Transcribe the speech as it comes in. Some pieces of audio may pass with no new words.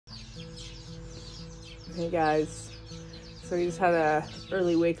Hey guys, so we just had a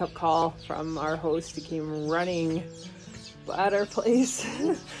early wake-up call from our host. He came running at our place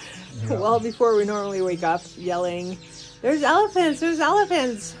well before we normally wake up, yelling, "There's elephants! There's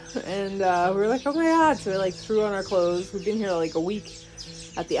elephants!" And we were like, "Oh my god!" So we like threw on our clothes. We've been here like a week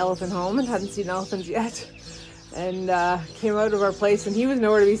at the elephant home and hadn't seen elephants yet. And came out of our place and he was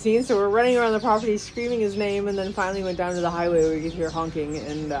nowhere to be seen, so we're running around the property screaming his name, and then finally went down to the highway where we could hear honking,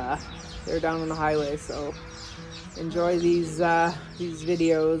 and they're down on the highway. So enjoy these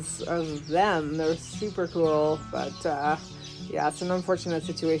videos of them. They're super cool, but yeah, it's an unfortunate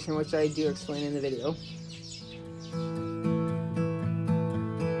situation, which I do explain in the video.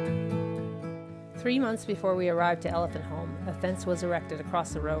 3 months before we arrived to Elephant Home, a fence was erected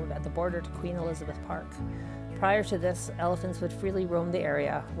across the road at the border to Queen Elizabeth Park. Prior to this, elephants would freely roam the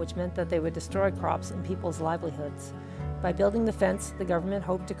area, which meant that they would destroy crops and people's livelihoods. By building the fence, the government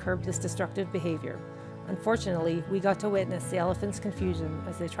hoped to curb this destructive behavior. Unfortunately, we got to witness the elephants' confusion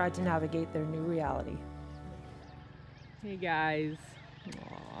as they tried to navigate their new reality. Hey guys.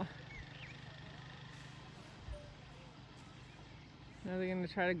 Aww. Now they're going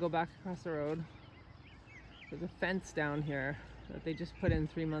to try to go back across the road. There's a fence down here that they just put in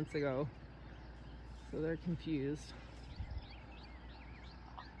 3 months ago. So they're confused.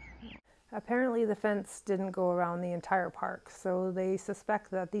 Apparently the fence didn't go around the entire park, so they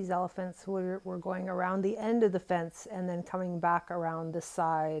suspect that these elephants were going around the end of the fence and then coming back around the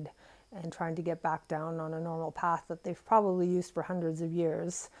side and trying to get back down on a normal path that they've probably used for hundreds of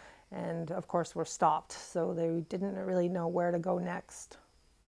years. And of course were stopped, so they didn't really know where to go next.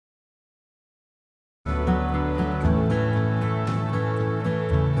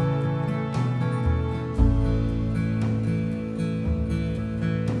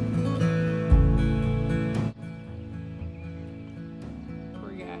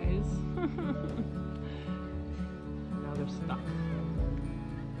 Now they're stuck. I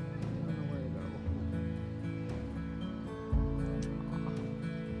don't know where to go.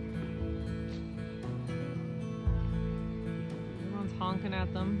 Everyone's honking at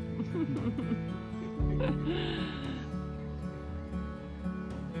them.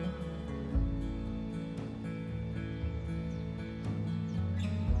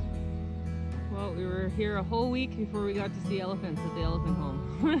 Well, we were here a whole week before we got to see elephants at the elephant home.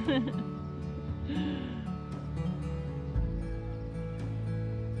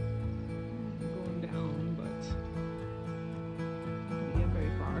 Going down, but not gonna get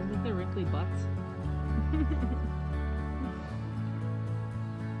very far. Is it the wrinkly butts?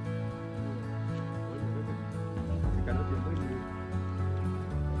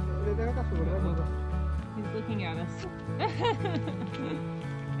 He's looking at us.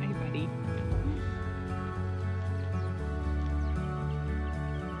 Hey, buddy.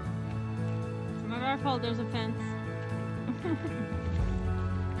 It's not our fault there's a fence.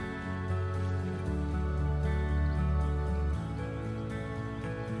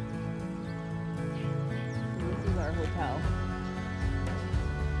 This is our hotel.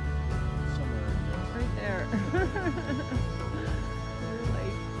 Somewhere right there. We're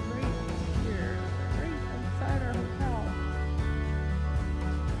like right here, right outside our hotel.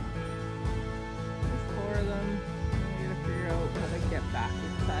 There's 4 of them. We gotta figure out how to get back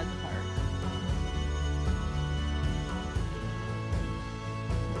inside the park.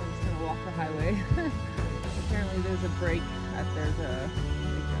 We're just gonna walk the highway. Apparently there's a break there's a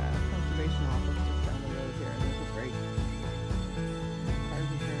conservation office just down the road here, and there's a break. Cars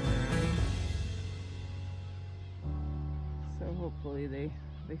are turning around. So hopefully they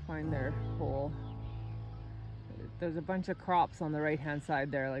find their hole. There's a bunch of crops on the right hand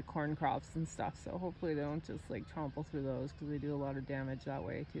side there, like corn crops and stuff, so hopefully they don't just like trample through those, because they do a lot of damage that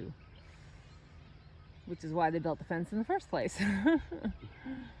way too. Which is why they built the fence in the first place.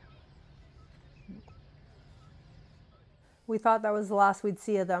 We thought that was the last we'd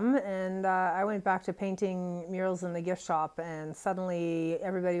see of them, and I went back to painting murals in the gift shop, and suddenly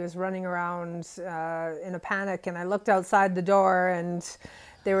everybody was running around in a panic, and I looked outside the door and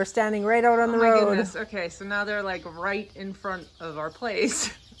they were standing right out on the road. Oh my goodness. Okay, so now they're like right in front of our place.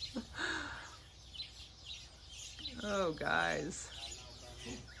 Oh, guys.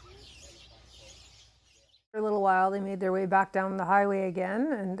 For a little while, they made their way back down the highway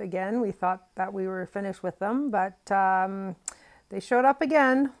again, and again, we thought that we were finished with them, but they showed up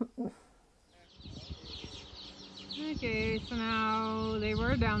again. Okay, so now they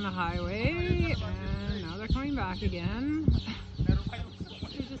were down the highway, and now they're coming back again. They're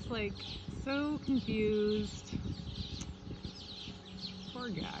just like so confused. Poor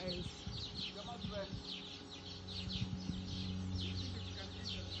guys.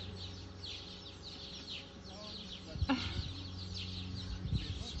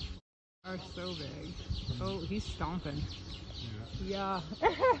 Are so big. Oh, he's stomping. Yeah.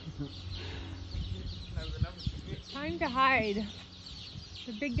 Time to hide.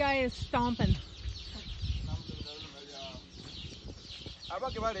 The big guy is stomping.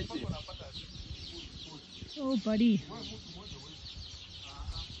 Oh, buddy.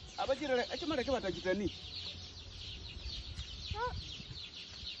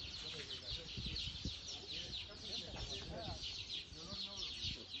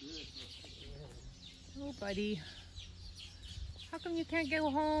 Oh, buddy. How come you can't go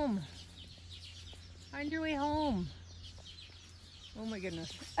home? Find your way home. Oh my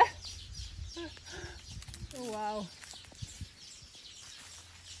goodness. Oh wow.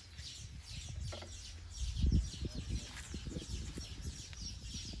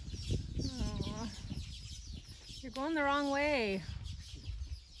 Aww. You're going the wrong way.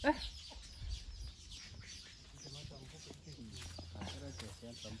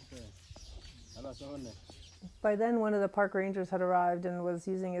 By then, one of the park rangers had arrived and was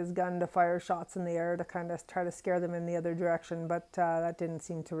using his gun to fire shots in the air to kind of try to scare them in the other direction, but that didn't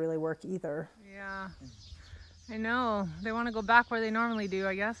seem to really work either. Yeah, I know. They want to go back where they normally do,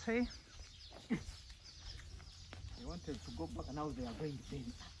 I guess, hey? They wanted to go back and now they are going to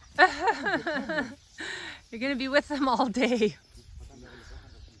bed. You're going to be with them all day.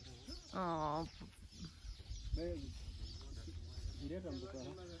 Oh.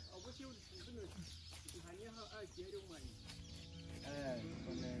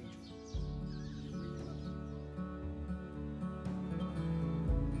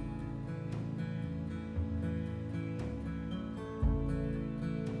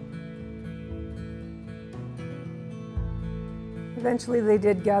 Eventually they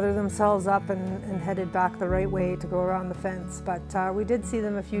did gather themselves up and headed back the right way to go around the fence, but we did see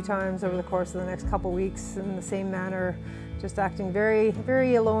them a few times over the course of the next couple weeks in the same manner, just acting very,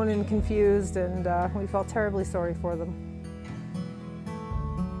 very alone and confused, and we felt terribly sorry for them.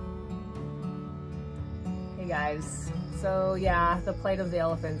 Hey guys, so yeah, the plight of the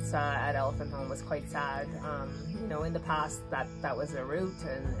elephants at Elephant Home was quite sad. You know, in the past that was their route,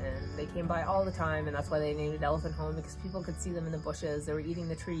 and they came by all the time, and that's why they named it Elephant Home, because people could see them in the bushes. They were eating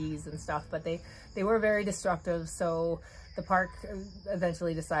the trees and stuff, but they were very destructive, so the park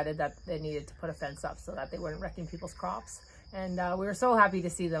eventually decided that they needed to put a fence up so that they weren't wrecking people's crops. And we were so happy to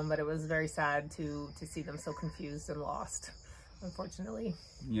see them, but it was very sad to see them so confused and lost, unfortunately.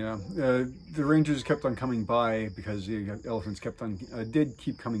 Yeah, the rangers kept on coming by because the elephants did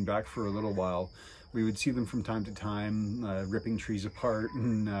keep coming back for a little while. We would see them from time to time, ripping trees apart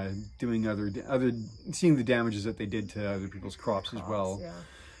and doing seeing the damages that they did to other people's crops as well. Yeah.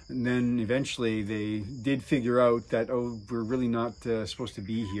 And then eventually they did figure out that, oh, we're really not supposed to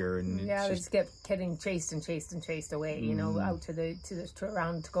be here. And yeah, they just kept getting chased and chased and chased away, you know, out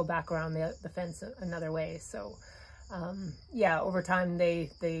to go back around the fence another way. So yeah, over time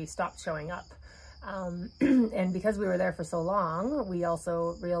they stopped showing up. And because we were there for so long, we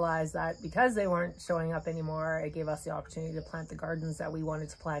also realized that because they weren't showing up anymore, it gave us the opportunity to plant the gardens that we wanted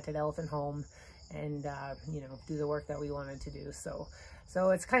to plant at Elephant Home, and you know, do the work that we wanted to do. So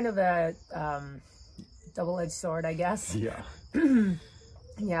it's kind of a double-edged sword, I guess. Yeah.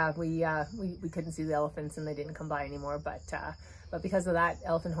 Yeah, we couldn't see the elephants and they didn't come by anymore, but because of that,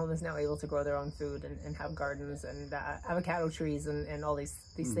 Elephant Home is now able to grow their own food and have gardens and avocado trees and all these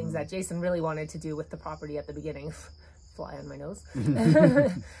things that Jason really wanted to do with the property at the beginning. Fly on my nose.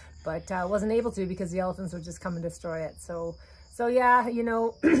 But wasn't able to because the elephants would just come and destroy it. So yeah, you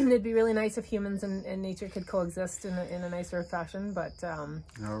know, it'd be really nice if humans and nature could coexist in a nicer fashion, but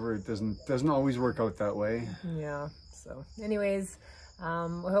however, it doesn't always work out that way. Yeah. So anyways, we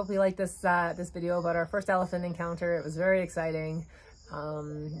hope you like this video about our first elephant encounter. It was very exciting.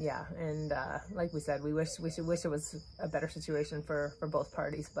 Yeah, and like we said, we wish it was a better situation for both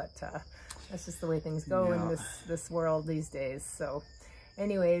parties, but that's just the way things go in this world these days. So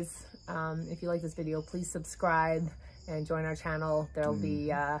anyways, if you like this video, please subscribe and join our channel. There'll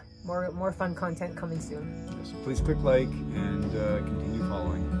be more fun content coming soon. Yes, please click like and continue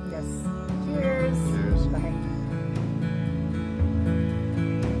following. Yes. Cheers. Cheers. Bye.